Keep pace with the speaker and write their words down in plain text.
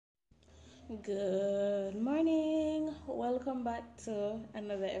Good morning. Welcome back to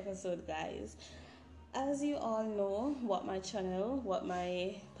another episode, guys. As you all know, what my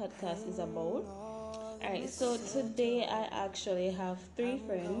podcast is about. Alright, so today I actually have three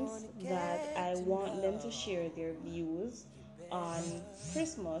friends that I want them to share their views on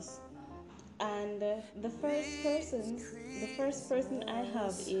Christmas. And the first person I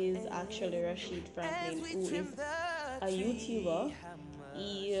have is actually Rashid Franklin, who is a YouTuber.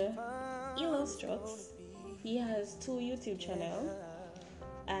 He illustrates. He has two YouTube channels,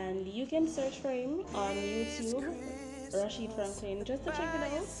 and you can search for him on YouTube, Rashid Franklin, just to check it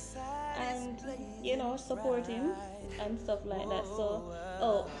out and support him and stuff like that.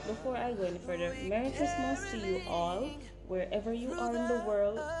 So, before I go any further, Merry Christmas to you all, wherever you are in the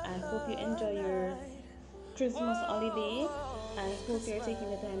world. I hope you enjoy your Christmas holiday. I hope you're taking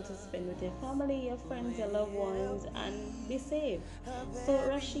the time to spend with your family, your friends, your loved ones, and be safe. So,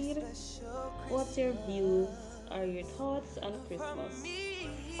 Rashid, what's your views or your thoughts on Christmas?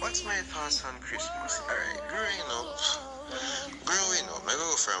 What's my thoughts on Christmas? Alright, I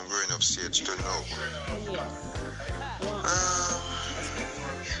go from growing up stage to now. Yes. Wow.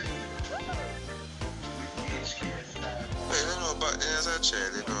 Well, back then as a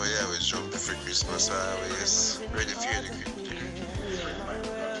child, I always jumped for Christmas. I always ready for the Christmas.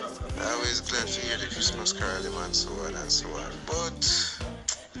 I always glad to hear the Christmas carol and so on and so on. But,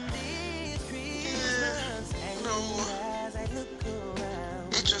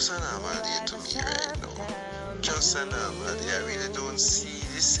 it's just a normal day to me right now. Just a normal day. I really don't see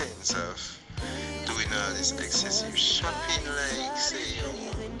the sense of doing all this excessive shopping like, say,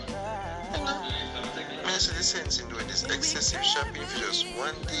 I see the sense in doing this excessive shopping for just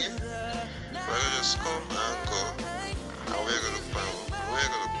one day. We're going to just come and go, and we're going to look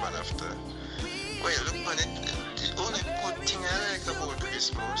man after. Well, look man, the only good thing I like about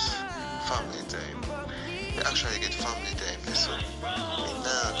Christmas, family time. You actually get family time, so we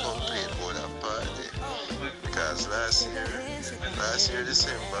now complain about that party. Because last year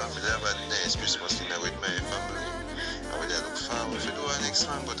December, we have a nice Christmas dinner with my family. And we look forward to do our next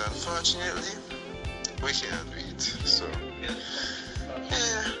one, but unfortunately, we can't do it. So,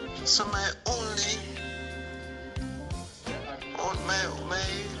 so my only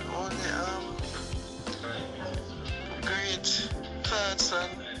great thoughts on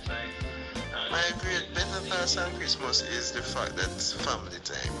better thoughts on Christmas is the fact that family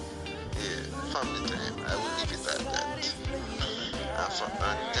time. Yeah, family time. I will leave it at that.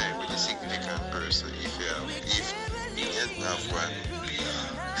 And time with a significant person. If you have one,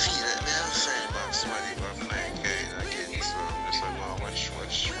 feel like me have find back somebody of my kind again. So I'm just going to watch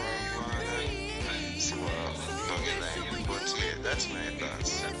one and see what happens. But yeah, that's my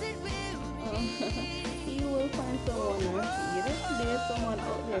thoughts. You will find someone, Rashid. There's someone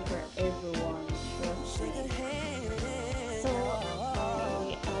out there for everyone. Trust me. So,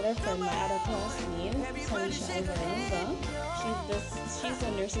 my other classmate, Tanisha Alvarez, she's a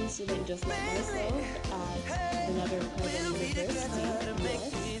nursing student just like myself at another private university.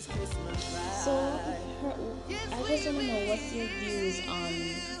 Yes. So, I just want to know what's your views on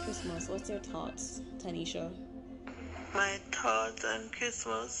Christmas? What's your thoughts, Tanisha? My thoughts on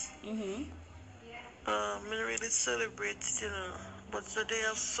Christmas. I really celebrate, but it's the day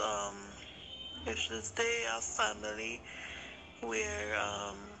of it's this day of family where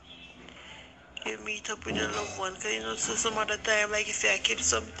you meet up with your loved one. Cause so some other time, like if you keep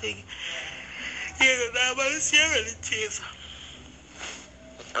something, you don't normally see your relatives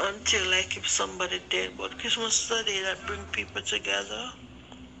until like keep somebody dead. But Christmas is the day that bring people together.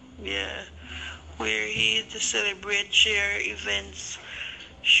 Yeah, we're here to celebrate, share events,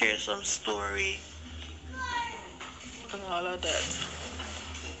 share some story, and all of that.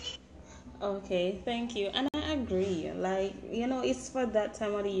 Okay, thank you. And I agree. Like, it's for that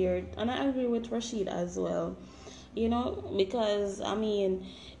time of the year. And I agree with Rashid as well. Because,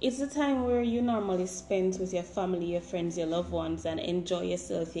 it's the time where you normally spend with your family, your friends, your loved ones, and enjoy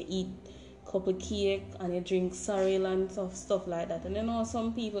yourself. You eat cup of cake and you drink sorrel and stuff like that. And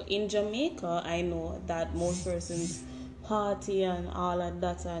some people in Jamaica, I know that most persons party and all of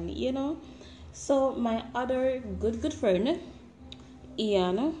that. And, so my other good friend,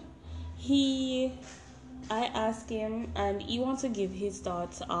 Ian, I asked him and he wants to give his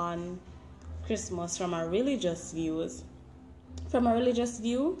thoughts on Christmas from a religious view.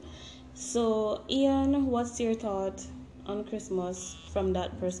 So Ian, what's your thought on Christmas from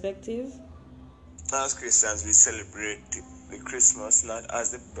that perspective? As Christians, we celebrate the Christmas not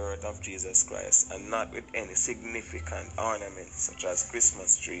as the birth of Jesus Christ and not with any significant ornaments such as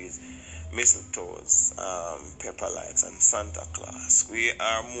Christmas trees, mistletoes, pepper lights, and Santa Claus. We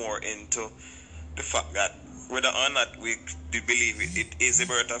are more into the fact that whether or not we believe it is the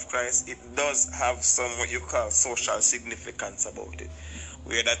birth of Christ, it does have some what you call social significance about it.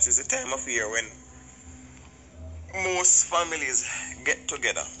 Where that is the time of year when most families get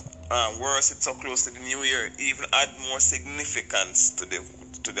together. Whereas it's so close to the New Year, even add more significance to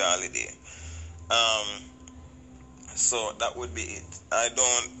the holiday. So that would be it. I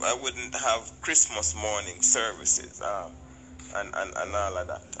wouldn't have Christmas morning services and all of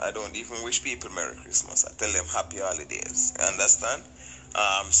that. I don't even wish people Merry Christmas. I tell them Happy Holidays. Understand?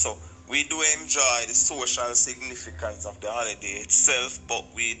 So we do enjoy the social significance of the holiday itself, but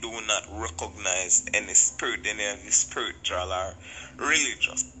we do not recognize any spiritual or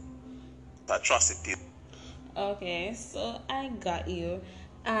religious atrocity. Okay, so I got you.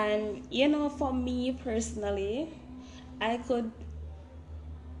 And for me personally, I could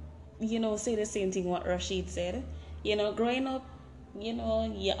say the same thing what Rashid said. Growing up, you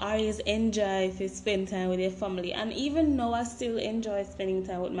always enjoy if you spend time with your family. And even now, I still enjoy spending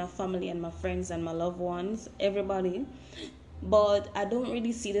time with my family and my friends and my loved ones, everybody. But I don't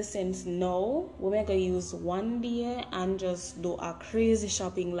really see the sense now. We're going to use one day and just do a crazy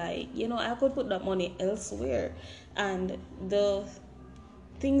shopping. Like, I could put that money elsewhere. And the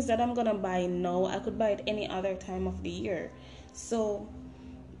things that I'm going to buy now, I could buy it any other time of the year. So,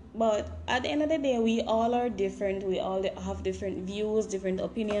 but at the end of the day, we all are different. We all have different views, different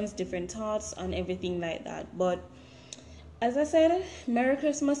opinions, different thoughts, and everything like that. But as I said, Merry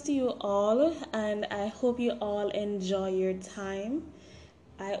Christmas to you all, and I hope you all enjoy your time.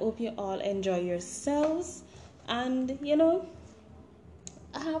 I hope you all enjoy yourselves, and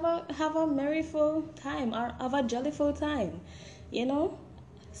have a merryful time or have a jollyful time,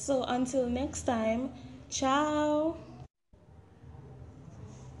 So until next time, ciao.